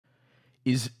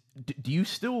Do you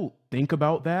still think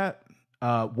about that?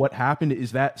 What happened?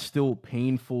 Is that still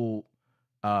painful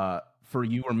for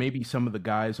you, or maybe some of the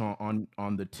guys on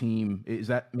the team? Is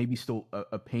that maybe still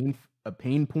a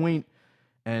pain point?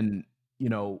 And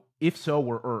if so,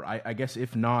 or I guess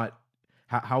if not,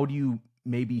 how do you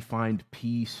maybe find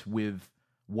peace with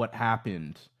what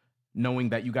happened, knowing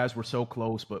that you guys were so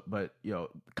close, but kind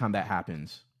of that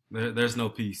happens. There's no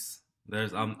peace.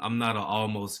 I'm not an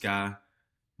almost guy.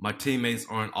 My teammates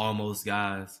aren't almost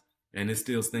guys, and it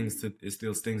still stings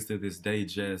to this day.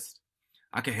 Just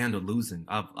I can handle losing.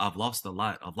 I've lost a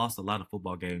lot. I've lost a lot of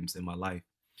football games in my life.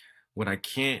 What I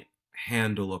can't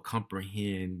handle or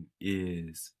comprehend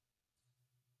is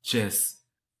just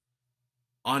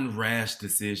unrash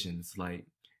decisions. Like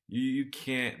you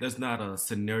can't. There's not a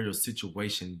scenario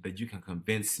situation that you can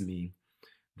convince me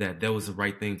that was the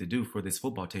right thing to do for this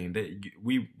football team. That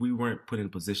we weren't put in a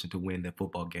position to win that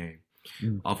football game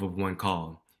Mm. off of one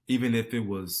call, even if it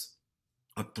was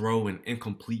a throw and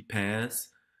incomplete pass.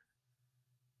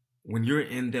 When you're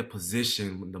in that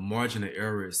position, when the margin of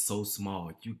error is so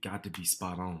small, you got to be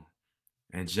spot on.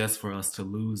 And just for us to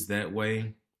lose that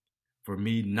way, for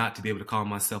me not to be able to call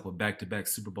myself a back-to-back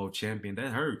Super Bowl champion,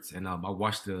 that hurts. And I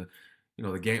watched the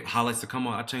game highlights to come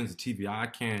on. I changed the TV. I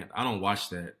can't. I don't watch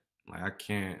that. Like I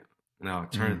can't. No,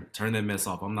 Mm. turn that mess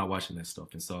off. I'm not watching that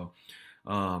stuff. And so,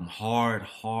 hard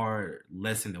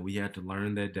lesson that we had to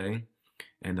learn that day.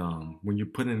 And when you're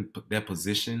put in that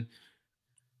position,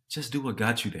 just do what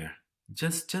got you there.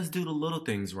 Just do the little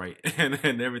things right,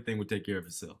 and everything will take care of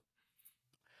itself.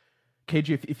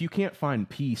 KJ, if you can't find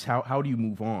peace, how do you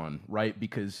move on, right?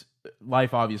 Because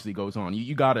life obviously goes on.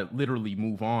 You got to literally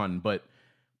move on, but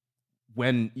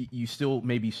when you still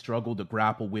maybe struggle to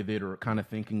grapple with it or kind of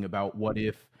thinking about what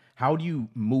if, how do you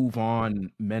move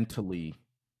on mentally?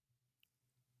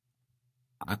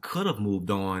 I could have moved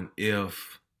on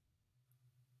if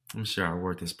I'm sure I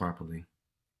word this properly.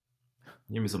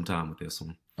 Give me some time with this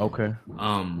one. Okay.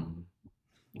 Um,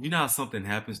 you know how something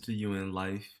happens to you in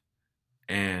life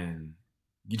and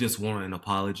you just want an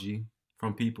apology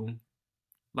from people?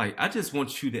 Like, I just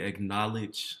want you to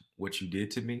acknowledge what you did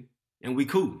to me and we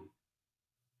cool.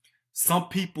 Some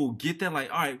people get that, like,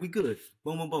 all right, we good.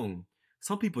 Boom, boom, boom.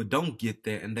 Some people don't get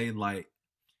that and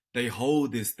they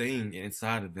hold this thing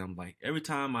inside of them. Like every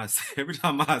time I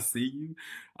see you,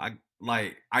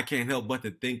 I can't help but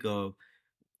to think of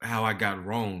how I got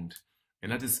wronged.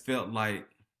 And I just felt like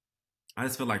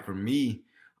for me,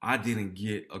 I didn't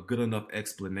get a good enough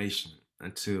explanation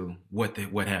until what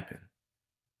happened.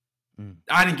 Mm.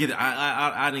 I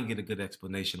didn't get a good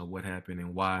explanation of what happened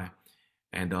and why.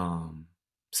 And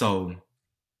so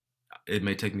it's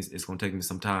gonna take me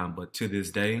some time, but to this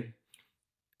day,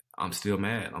 I'm still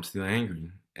mad. I'm still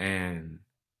angry. And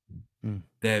Mm.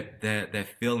 that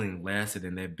feeling lasted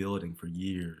in that building for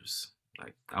years.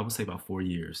 Like I would say about 4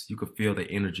 years. You could feel the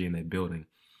energy in that building.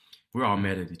 We're all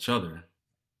mad at each other,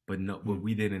 but no, but Mm.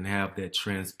 we didn't have that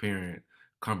transparent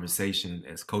conversation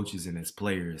as coaches and as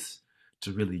players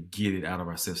to really get it out of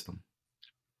our system.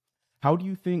 How do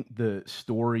you think the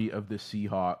story of the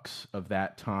Seahawks of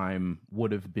that time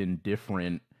would have been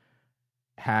different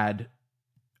had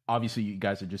obviously you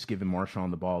guys had just given Marshawn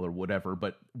the ball or whatever,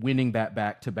 but winning that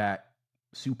back-to-back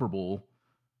Super Bowl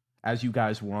as you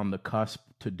guys were on the cusp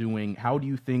to doing, how do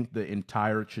you think the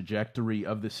entire trajectory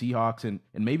of the Seahawks and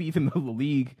maybe even the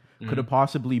league could have Mhm.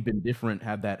 possibly been different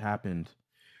had that happened?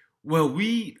 Well,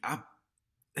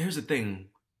 here's the thing.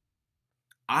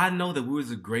 I know that we was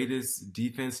the greatest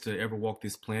defense to ever walk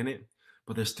this planet,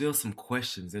 but there's still some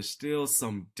questions. There's still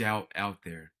some doubt out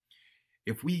there.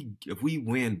 If we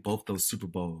win both those Super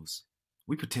Bowls,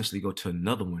 we potentially go to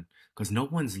another one because no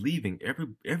one's leaving.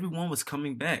 Everyone was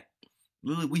coming back.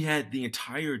 Literally, we had the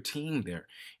entire team there.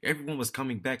 Everyone was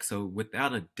coming back. So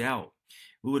without a doubt,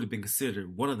 we would have been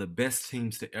considered one of the best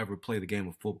teams to ever play the game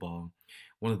of football,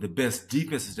 one of the best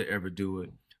defenses to ever do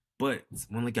it. But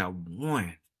we only got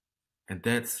one, and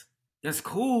that's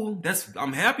cool.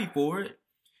 I'm happy for it.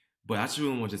 But I just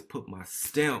really want to just put my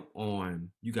stamp on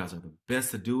you guys are the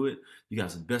best to do it. You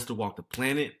guys are the best to walk the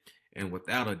planet. And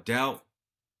without a doubt,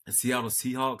 the Seattle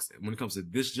Seahawks, when it comes to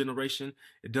this generation,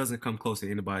 it doesn't come close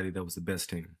to anybody that was the best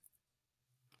team.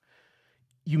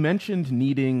 You mentioned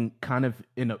needing kind of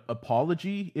an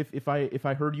apology, if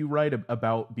I heard you right,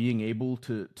 about being able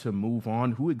to move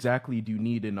on. Who exactly do you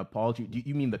need an apology? Do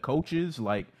you mean the coaches?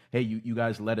 Like, hey, you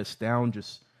guys let us down.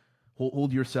 Just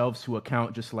hold yourselves to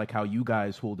account, just like how you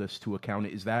guys hold us to account.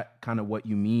 Is that kind of what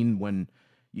you mean when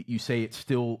you say it's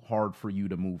still hard for you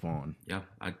to move on? Yeah,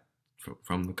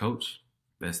 from the coach.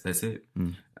 That's it.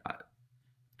 Mm. I,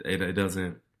 it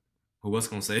doesn't. Who else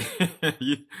gonna say?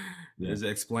 you, Yeah. is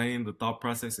explain the thought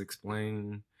process,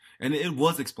 explain, and it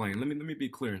was explained. Let me be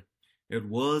clear. It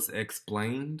was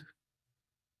explained,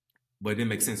 but it didn't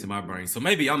make sense in my brain. So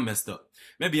maybe I'm messed up.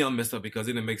 Maybe I'm messed up because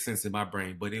it didn't make sense in my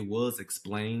brain, but it was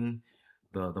explained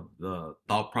the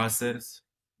thought process,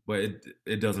 but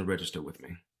it doesn't register with me.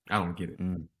 I don't get it.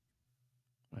 Mm,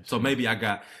 I So see. maybe I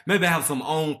have some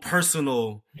own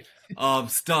personal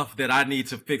stuff that I need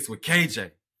to fix with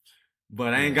KJ,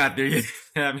 but I ain't Yeah. got there yet.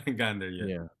 I haven't gotten there yet.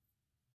 Yeah.